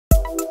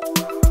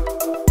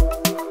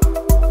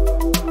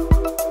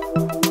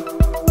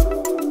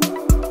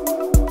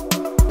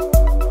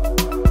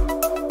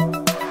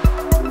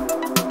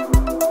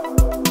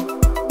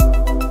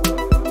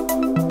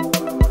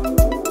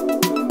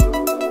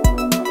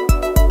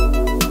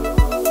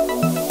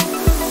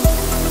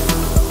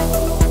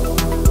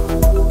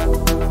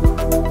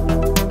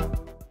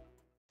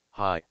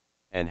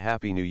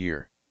Happy New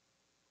Year.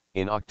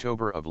 In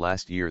October of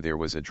last year there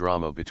was a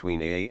drama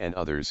between AA and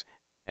others,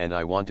 and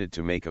I wanted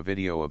to make a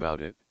video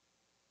about it.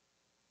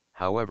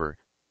 However,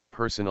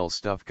 personal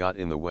stuff got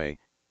in the way,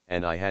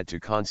 and I had to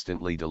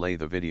constantly delay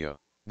the video.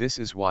 This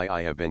is why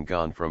I have been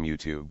gone from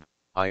YouTube.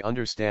 I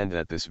understand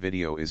that this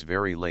video is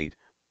very late,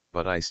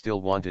 but I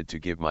still wanted to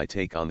give my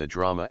take on the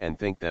drama and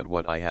think that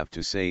what I have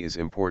to say is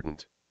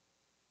important.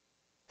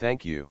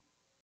 Thank you.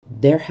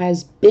 There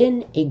has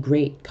been a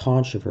great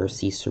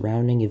controversy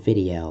surrounding a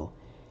video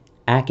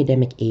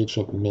Academic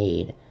Agent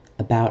made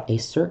about a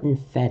certain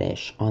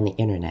fetish on the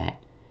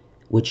internet,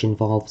 which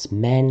involves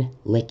men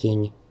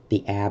licking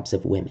the abs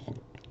of women.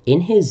 In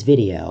his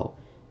video,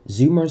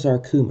 Zoomers Are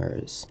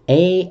Coomers,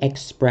 A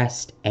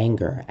expressed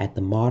anger at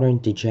the modern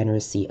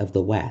degeneracy of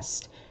the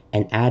West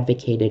and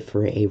advocated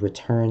for a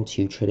return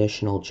to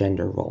traditional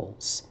gender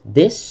roles.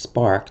 This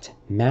sparked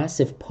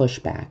massive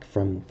pushback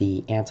from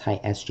the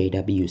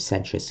anti-SJW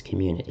centrist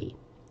community.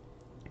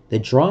 The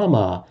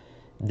drama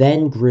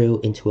then grew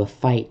into a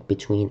fight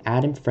between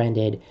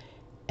Friended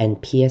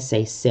and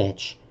PSA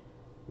Sitch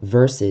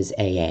versus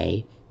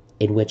AA,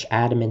 in which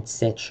and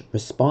Sitch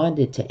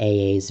responded to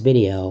AA's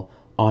video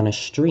on a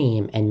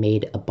stream and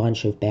made a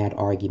bunch of bad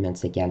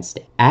arguments against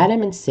it.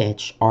 And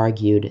Sitch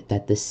argued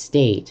that the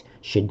state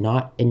should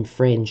not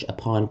infringe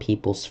upon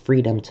people's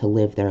freedom to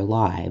live their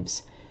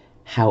lives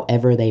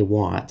however they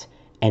want,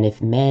 and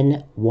if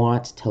men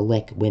want to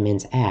lick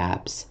women's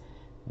abs,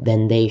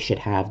 then they should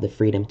have the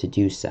freedom to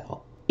do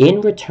so. In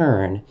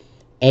return,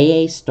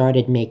 AA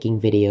started making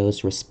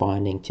videos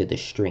responding to the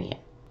stream.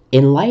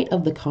 In light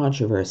of the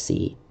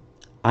controversy,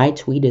 I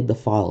tweeted the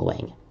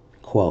following,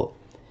 quote,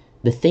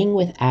 "The thing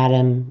with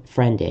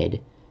Friended,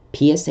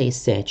 PSA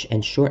Sitch,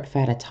 and Short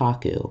Fat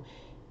Otaku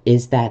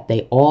is that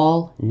they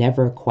all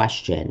never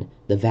question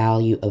the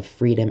value of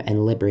freedom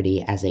and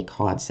liberty as a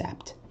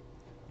concept.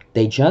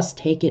 They just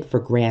take it for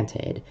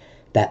granted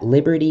that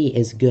liberty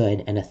is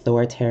good and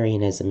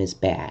authoritarianism is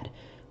bad.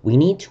 We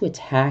need to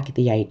attack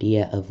the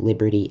idea of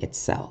liberty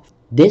itself."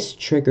 This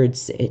triggered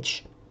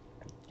Sitch,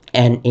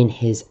 and in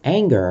his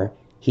anger,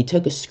 he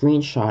took a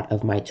screenshot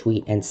of my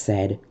tweet and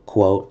said,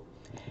 quote,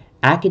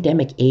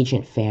 "Academic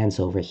Agent fans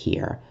over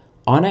here,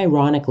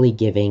 unironically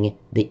giving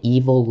the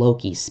evil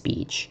Loki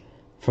speech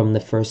from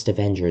the first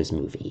Avengers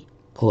movie,"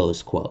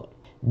 close quote.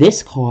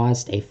 This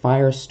caused a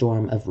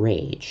firestorm of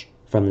rage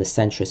from the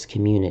centrist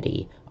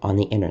community on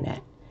the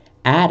internet.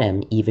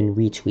 Adam even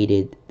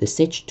retweeted the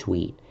Sitch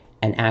tweet,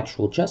 and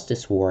Actual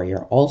Justice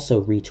Warrior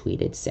also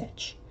retweeted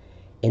Sitch.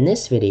 In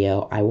this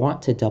video, I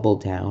want to double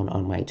down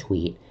on my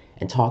tweet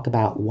and talk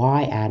about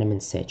why Adam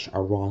and Sitch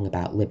are wrong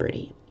about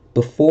liberty.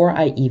 Before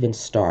I even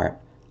start,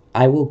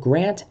 I will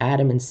grant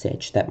Adam and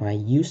Sitch that my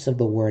use of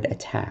the word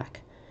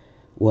attack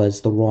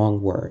was the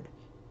wrong word.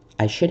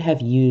 I should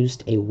have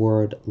used a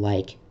word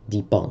like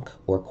debunk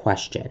or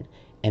question,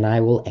 and I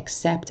will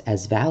accept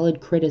as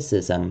valid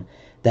criticism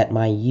that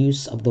my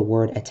use of the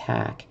word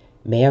attack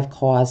may have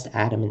caused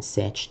Adam and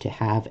Sitch to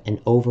have an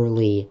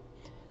overly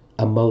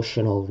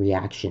emotional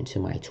reaction to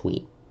my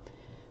tweet.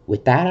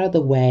 With that out of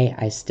the way,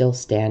 I still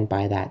stand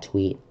by that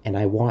tweet, and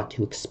I want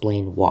to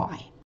explain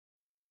why.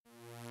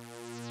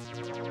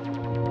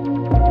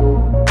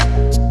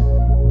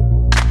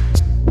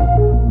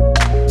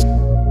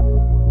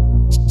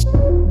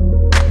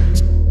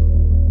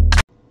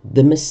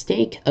 The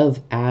mistake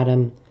of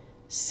Adam,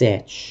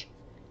 Sitch,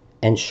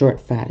 and Short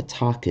Fat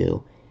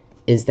Otaku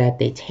is that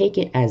they take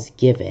it as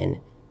given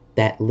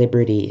that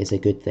liberty is a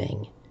good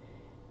thing.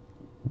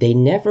 They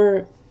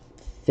never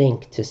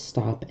think to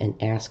stop and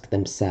ask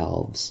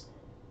themselves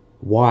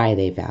why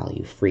they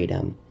value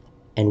freedom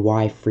and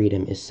why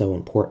freedom is so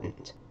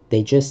important.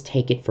 They just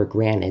take it for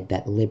granted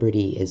that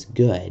liberty is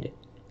good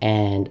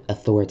and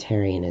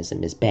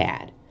authoritarianism is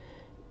bad.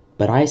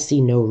 But I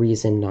see no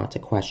reason not to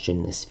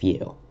question this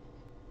view.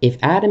 If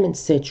Adam and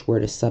Sitch were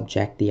to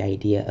subject the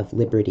idea of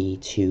liberty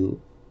to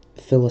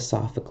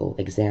philosophical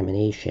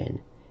examination,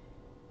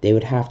 they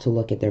would have to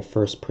look at their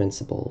first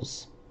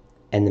principles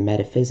and the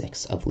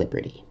metaphysics of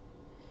liberty.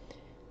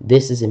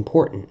 This is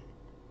important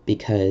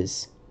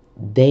because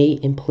they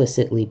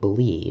implicitly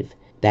believe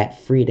that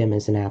freedom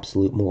is an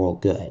absolute moral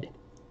good,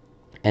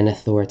 and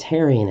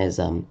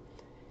authoritarianism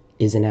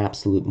is an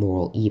absolute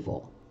moral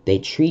evil. They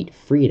treat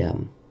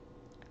freedom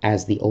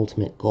as the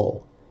ultimate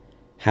goal.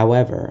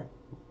 However,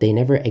 they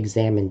never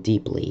examine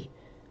deeply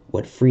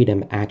what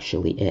freedom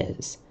actually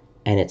is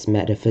and its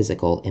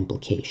metaphysical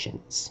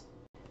implications.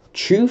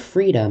 True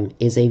freedom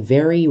is a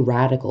very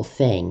radical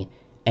thing,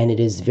 and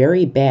it is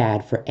very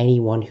bad for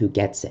anyone who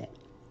gets it.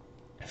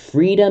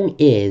 Freedom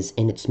is,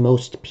 in its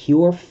most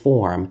pure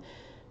form,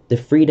 the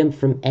freedom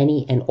from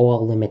any and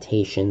all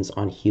limitations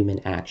on human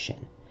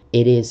action.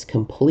 It is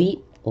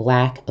complete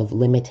lack of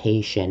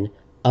limitation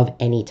of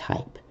any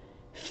type.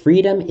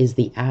 Freedom is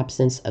the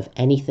absence of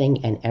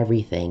anything and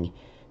everything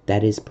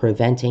that is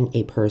preventing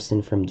a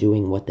person from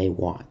doing what they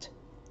want.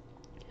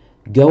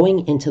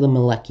 Going into the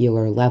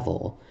molecular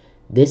level,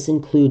 this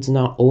includes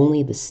not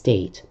only the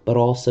state, but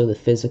also the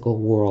physical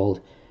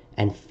world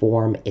and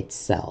form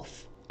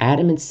itself.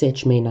 Adam and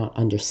Sitch may not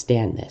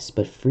understand this,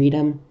 but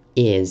freedom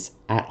is,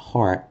 at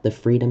heart, the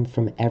freedom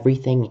from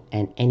everything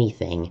and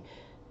anything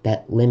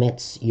that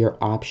limits your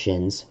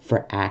options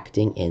for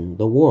acting in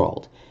the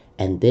world,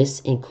 and this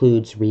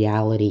includes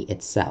reality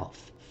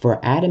itself. For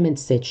Adam and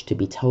Sitch to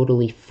be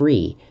totally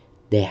free,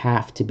 they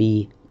have to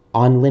be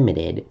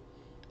unlimited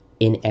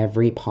in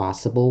every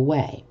possible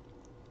way,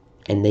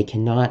 and they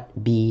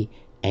cannot be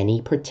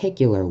any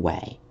particular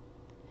way.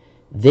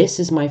 This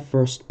is my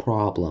first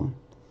problem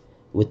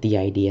with the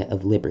idea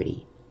of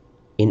liberty.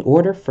 In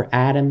order for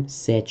Adam,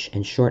 Sitch,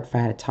 and Short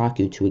Fat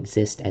Otaku to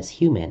exist as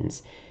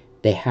humans,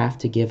 they have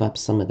to give up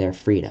some of their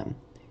freedom.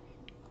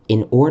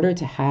 In order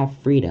to have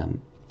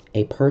freedom,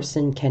 a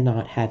person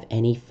cannot have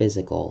any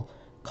physical,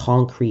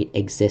 concrete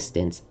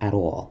existence at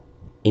all.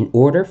 In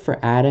order for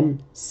Adam,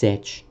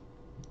 Sitch,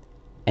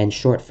 and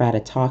Short Fat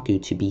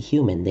Otaku to be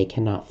human, they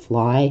cannot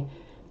fly,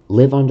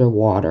 live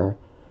underwater,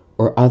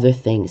 or other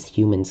things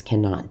humans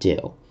cannot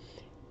do.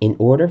 In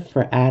order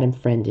for Adam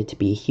Friended to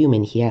be a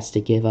human, he has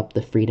to give up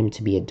the freedom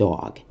to be a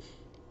dog.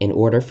 In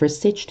order for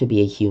Sitch to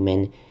be a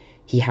human,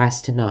 he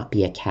has to not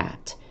be a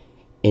cat.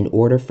 In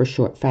order for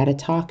Short Fat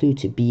Otaku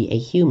to be a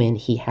human,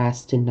 he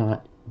has to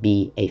not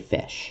be a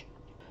fish.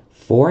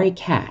 For a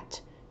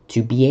cat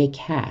to be a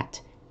cat,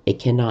 it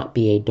cannot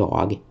be a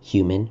dog,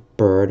 human,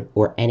 bird,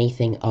 or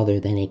anything other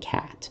than a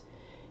cat.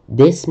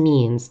 This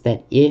means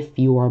that if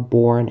you are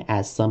born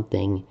as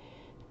something,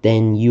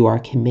 then you are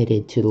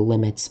committed to the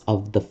limits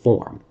of the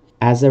form.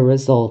 As a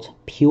result,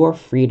 pure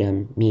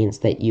freedom means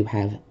that you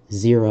have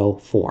zero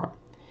form.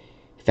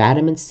 If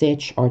Adam and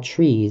Sitch are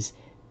trees,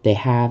 they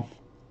have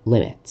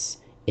limits.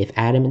 If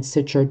Adam and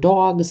Sitch are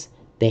dogs,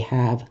 they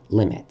have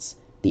limits.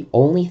 The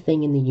only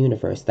thing in the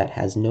universe that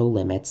has no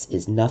limits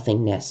is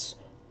nothingness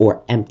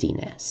or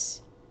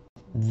emptiness.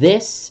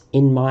 This,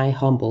 in my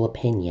humble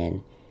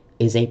opinion,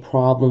 is a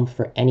problem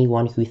for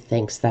anyone who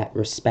thinks that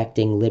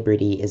respecting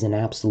liberty is an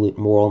absolute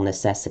moral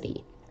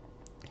necessity.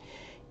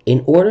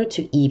 In order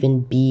to even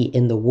be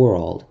in the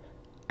world,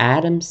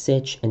 Adam,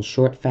 Sitch, and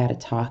Short Fat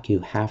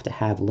Otaku have to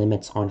have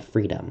limits on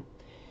freedom.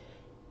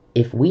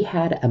 If we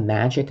had a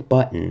magic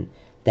button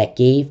that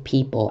gave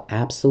people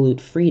absolute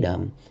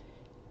freedom,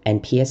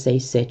 and PSA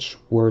Sitch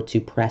were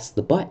to press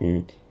the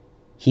button,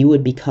 he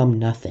would become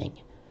nothing.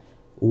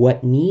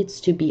 What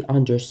needs to be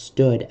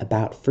understood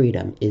about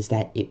freedom is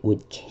that it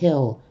would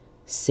kill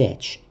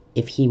Sitch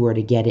if he were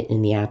to get it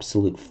in the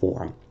absolute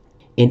form.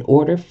 In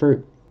order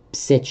for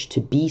Sitch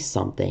to be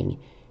something,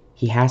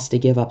 he has to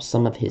give up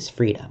some of his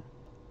freedom.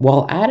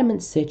 While Adam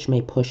and Sitch may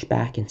push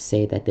back and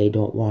say that they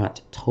don't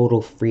want total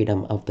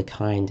freedom of the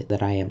kind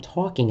that I am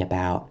talking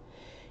about,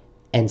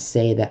 and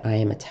say that I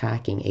am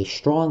attacking a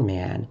strong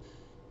man,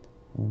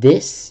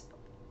 this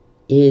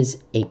is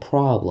a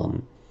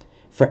problem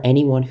for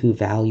anyone who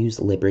values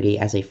liberty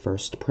as a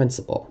first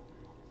principle.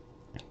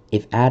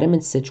 If Adam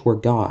and Sitch were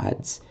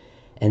gods,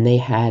 and they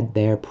had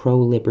their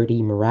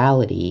pro-liberty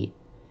morality,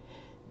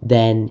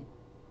 then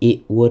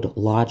it would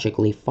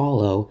logically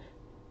follow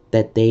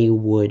that they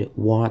would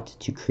want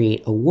to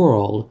create a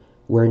world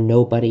where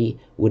nobody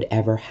would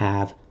ever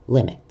have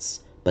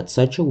limits. But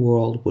such a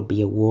world would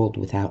be a world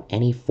without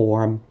any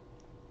form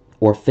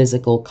or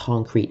physical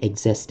concrete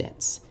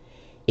existence.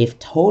 If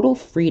total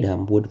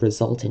freedom would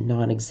result in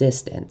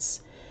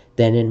non-existence,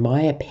 then in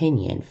my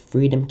opinion,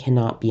 freedom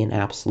cannot be an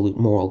absolute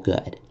moral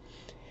good.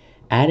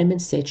 Adam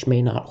and Sitch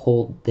may not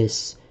hold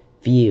this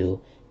view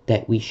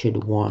that we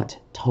should want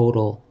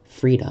total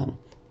freedom,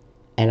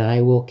 and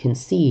I will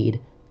concede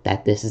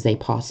that this is a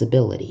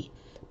possibility.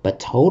 But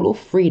total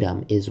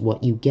freedom is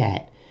what you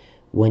get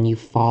when you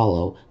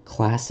follow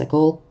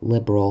classical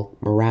liberal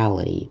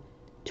morality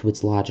to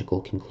its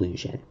logical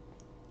conclusion.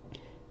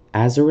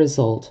 As a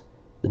result,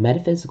 the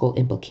metaphysical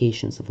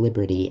implications of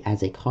liberty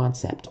as a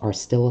concept are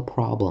still a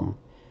problem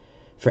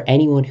for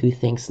anyone who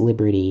thinks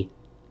liberty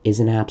is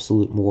an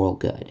absolute moral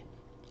good.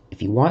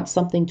 If you want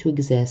something to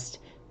exist,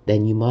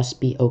 then you must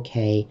be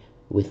okay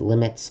with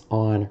limits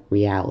on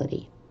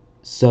reality.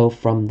 So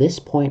from this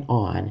point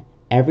on,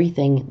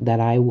 everything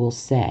that I will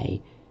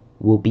say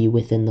will be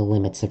within the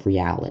limits of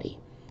reality.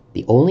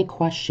 The only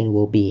question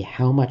will be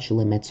how much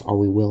limits are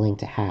we willing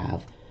to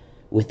have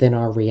within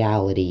our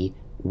reality,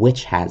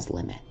 which has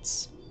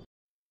limits.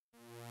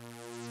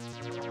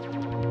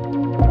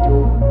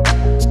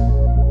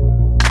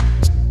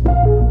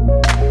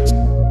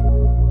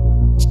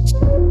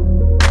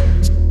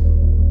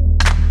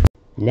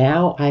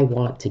 Now I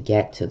want to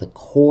get to the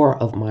core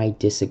of my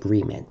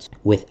disagreement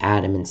with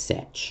Adam and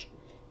Sitch.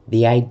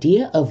 The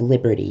idea of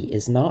liberty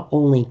is not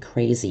only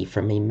crazy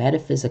from a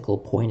metaphysical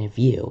point of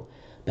view,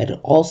 but it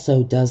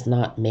also does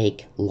not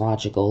make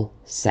logical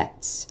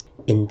sense.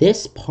 In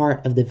this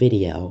part of the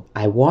video,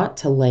 I want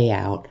to lay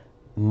out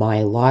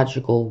my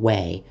logical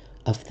way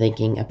of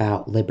thinking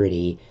about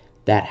liberty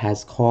that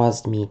has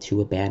caused me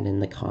to abandon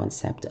the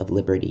concept of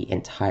liberty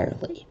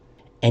entirely.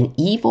 An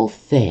evil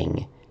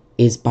thing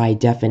is by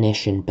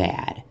definition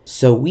bad,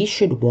 so we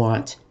should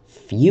want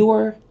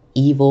fewer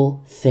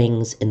evil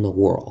things in the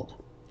world.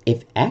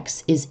 If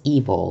X is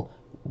evil,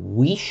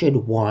 we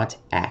should want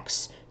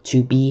X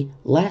to be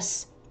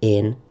less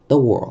in the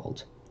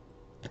world.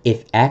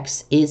 If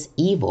X is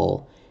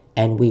evil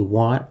and we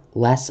want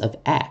less of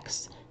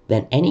X,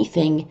 then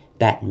anything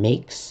that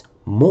makes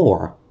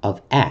more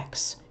of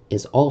X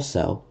is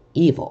also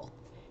evil.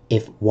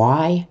 If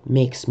Y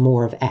makes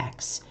more of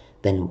X,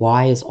 then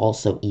Y is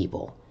also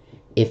evil.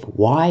 If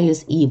Y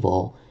is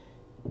evil,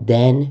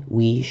 then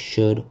we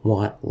should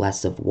want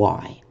less of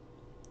Y.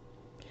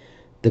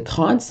 The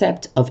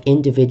concept of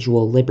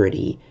individual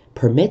liberty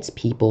permits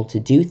people to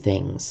do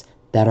things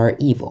that are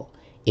evil.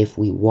 If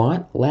we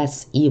want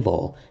less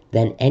evil,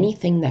 then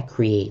anything that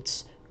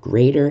creates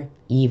greater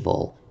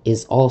evil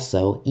is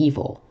also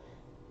evil.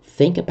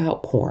 Think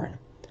about porn.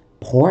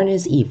 Porn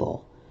is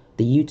evil.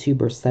 The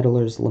YouTuber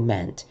Settler's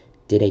Lament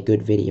did a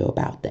good video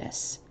about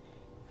this.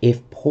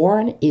 If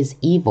porn is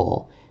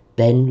evil,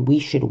 then we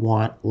should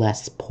want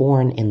less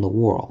porn in the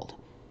world.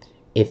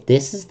 If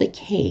this is the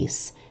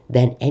case,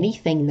 then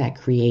anything that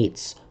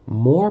creates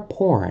more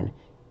porn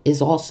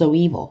is also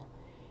evil.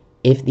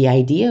 If the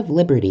idea of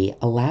liberty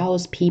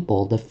allows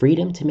people the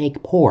freedom to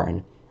make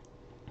porn,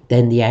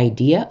 then the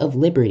idea of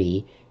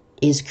liberty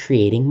is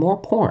creating more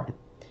porn.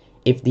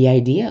 If the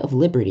idea of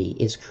liberty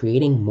is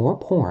creating more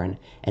porn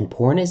and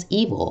porn is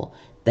evil,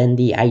 then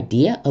the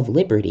idea of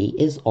liberty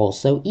is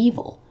also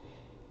evil.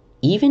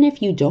 Even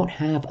if you don't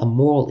have a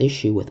moral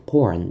issue with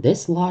porn,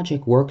 this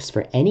logic works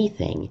for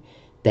anything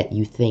that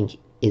you think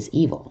is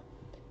evil.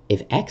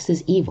 If X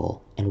is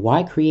evil and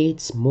Y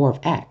creates more of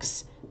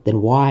X,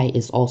 then Y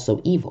is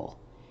also evil.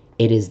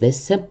 It is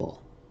this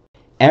simple.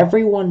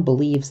 Everyone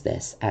believes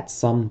this at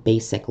some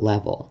basic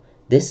level.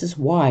 This is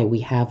why we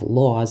have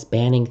laws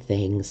banning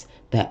things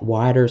that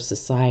wider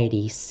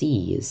society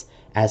sees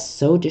as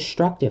so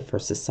destructive for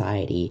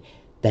society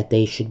that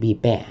they should be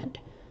banned.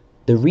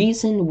 The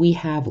reason we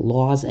have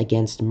laws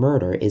against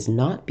murder is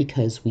not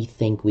because we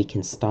think we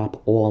can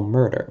stop all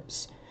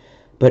murders,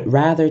 but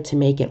rather to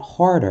make it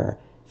harder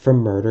for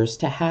murders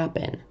to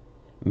happen.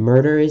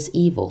 Murder is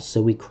evil,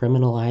 so we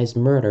criminalize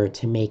murder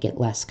to make it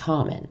less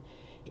common.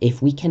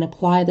 If we can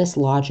apply this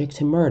logic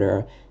to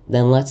murder,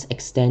 then let's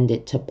extend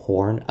it to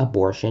porn,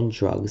 abortion,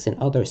 drugs, and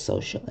other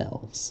social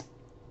ills.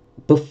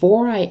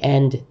 Before I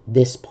end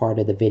this part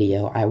of the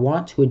video, I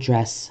want to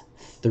address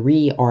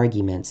 3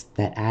 arguments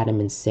that Adam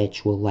and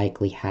Sitch will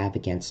likely have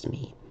against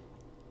me.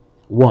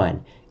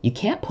 1. You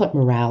can't put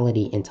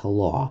morality into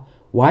law.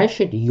 Why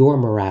should your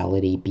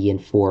morality be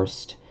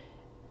enforced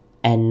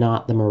and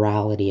not the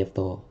morality of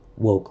the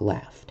woke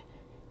left?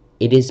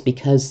 It is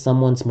because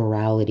someone's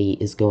morality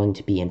is going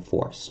to be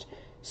enforced,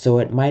 so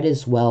it might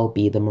as well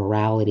be the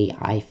morality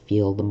I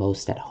feel the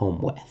most at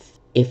home with.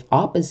 If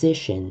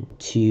opposition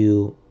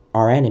to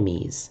our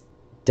enemies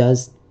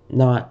does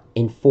not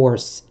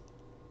enforce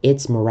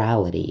its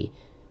morality,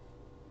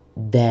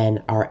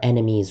 then our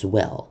enemies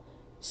will.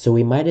 So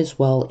we might as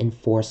well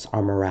enforce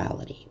our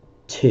morality.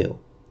 2.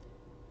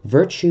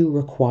 Virtue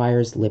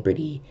requires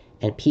liberty,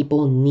 and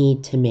people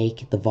need to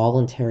make the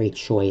voluntary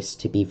choice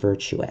to be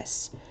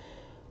virtuous,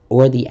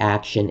 or the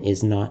action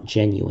is not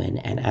genuine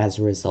and as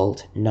a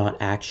result not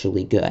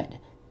actually good.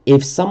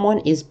 If someone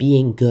is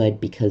being good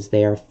because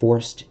they are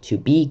forced to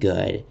be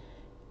good,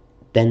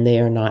 then they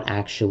are not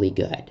actually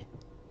good.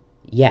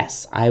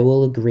 Yes, I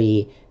will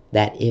agree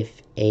that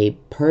if a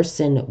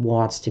person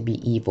wants to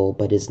be evil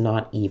but is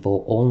not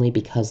evil only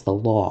because the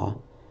law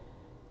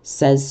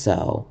says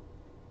so,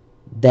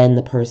 then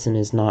the person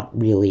is not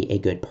really a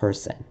good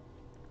person.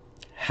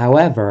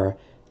 However,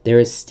 there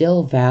is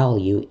still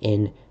value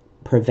in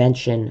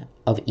prevention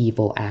of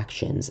evil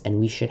actions, and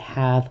we should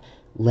have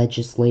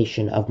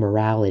legislation of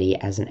morality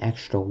as an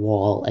extra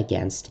wall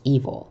against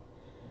evil.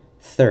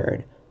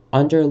 3rd,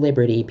 under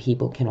liberty,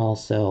 people can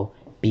also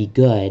be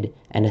good,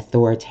 and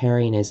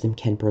authoritarianism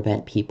can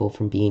prevent people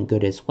from being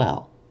good as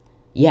well.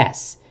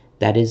 Yes,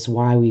 that is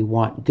why we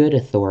want good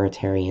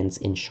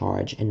authoritarians in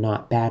charge and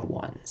not bad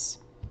ones.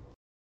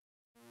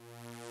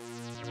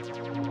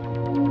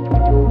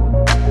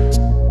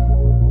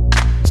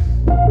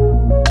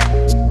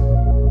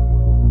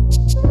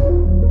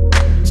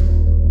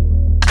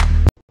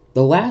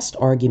 The last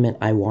argument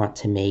I want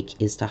to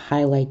make is to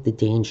highlight the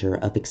danger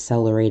of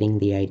accelerating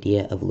the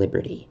idea of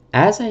liberty.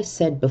 As I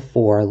said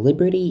before,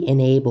 liberty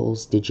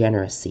enables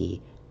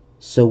degeneracy,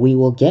 so we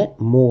will get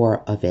more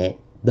of it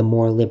the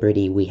more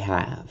liberty we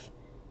have.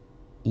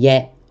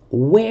 Yet,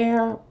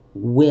 where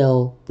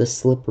will the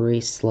slippery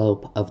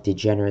slope of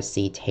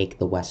degeneracy take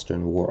the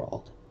Western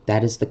world?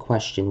 That is the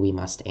question we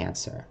must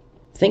answer.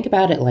 Think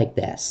about it like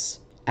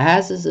this.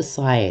 As a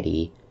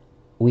society,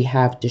 we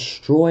have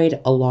destroyed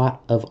a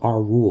lot of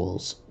our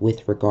rules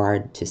with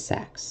regard to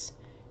sex.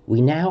 We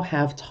now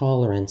have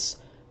tolerance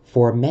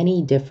for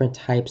many different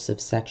types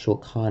of sexual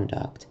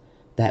conduct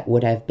that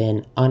would have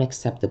been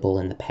unacceptable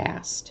in the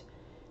past.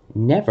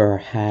 Never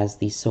has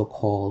the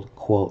so-called,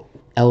 quote,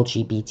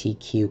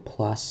 LGBTQ+,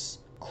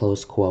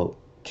 close quote,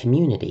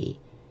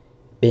 community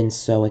been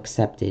so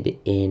accepted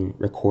in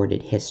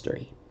recorded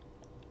history.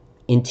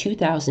 In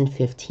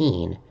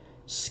 2015,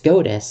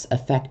 SCOTUS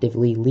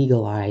effectively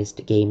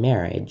legalized gay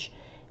marriage,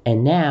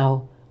 and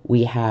now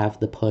we have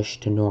the push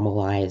to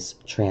normalize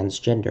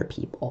transgender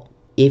people.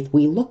 If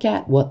we look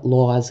at what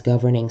laws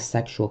governing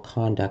sexual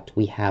conduct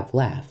we have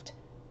left,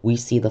 we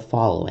see the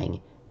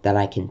following that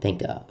I can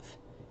think of.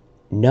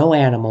 No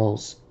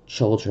animals,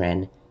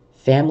 children,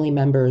 family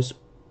members,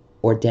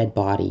 or dead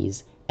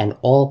bodies, and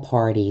all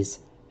parties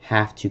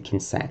have to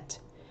consent.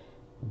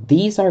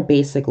 These are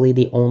basically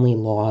the only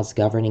laws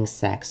governing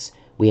sex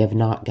we have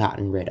not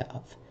gotten rid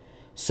of.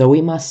 So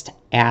we must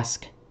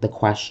ask the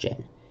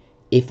question,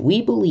 if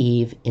we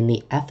believe in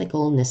the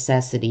ethical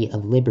necessity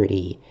of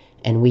liberty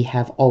and we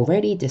have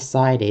already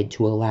decided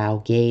to allow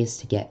gays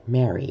to get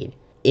married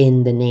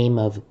in the name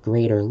of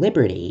greater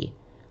liberty,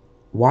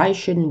 why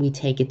shouldn't we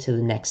take it to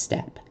the next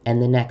step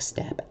and the next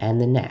step and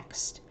the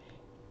next?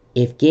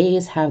 If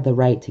gays have the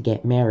right to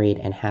get married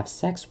and have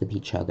sex with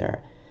each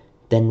other,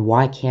 then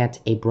why can't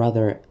a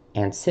brother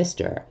and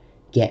sister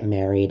get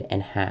married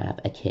and have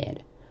a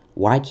kid?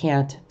 Why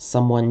can't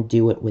someone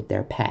do it with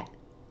their pet?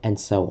 And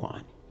so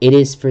on. It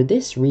is for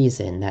this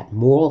reason that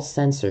moral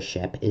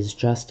censorship is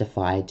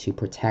justified to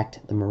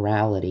protect the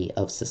morality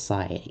of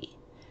society.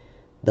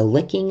 The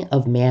licking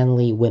of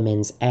manly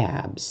women's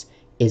abs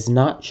is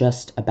not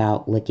just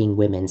about licking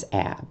women's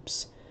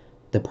abs.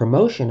 The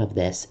promotion of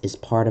this is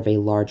part of a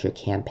larger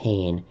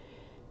campaign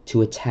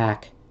to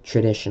attack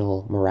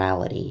traditional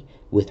morality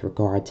with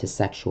regard to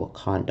sexual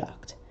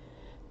conduct.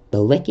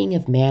 The licking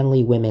of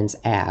manly women's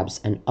abs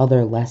and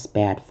other less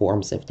bad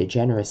forms of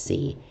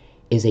degeneracy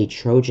is a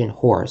Trojan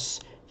horse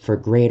for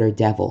greater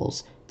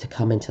devils to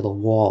come into the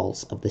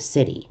walls of the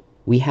city.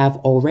 We have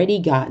already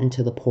gotten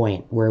to the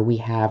point where we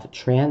have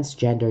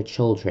transgender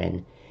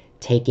children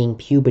taking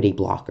puberty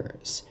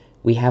blockers.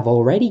 We have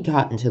already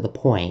gotten to the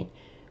point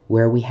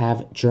where we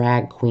have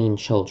drag queen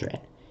children.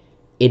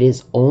 It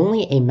is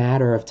only a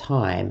matter of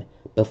time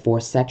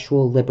before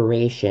sexual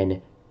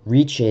liberation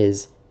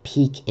reaches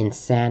peak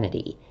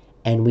insanity,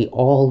 and we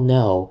all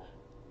know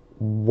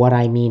what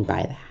I mean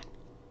by that.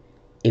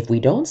 If we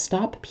don't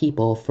stop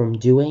people from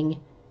doing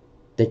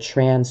the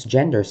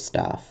transgender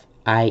stuff,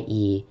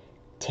 i.e.,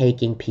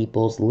 taking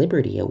people's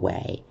liberty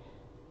away,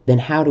 then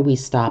how do we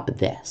stop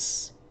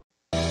this?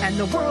 And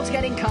the world's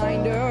getting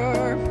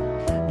kinder.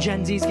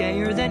 Gen Z's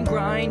gayer than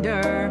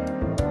Grindr.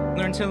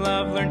 Learn to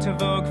love, learn to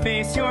vogue,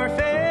 face your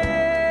fate.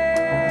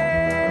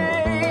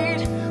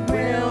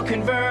 We'll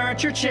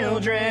convert your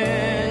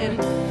children.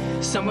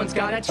 Someone's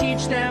gotta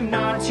teach them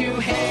not to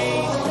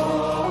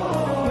hate.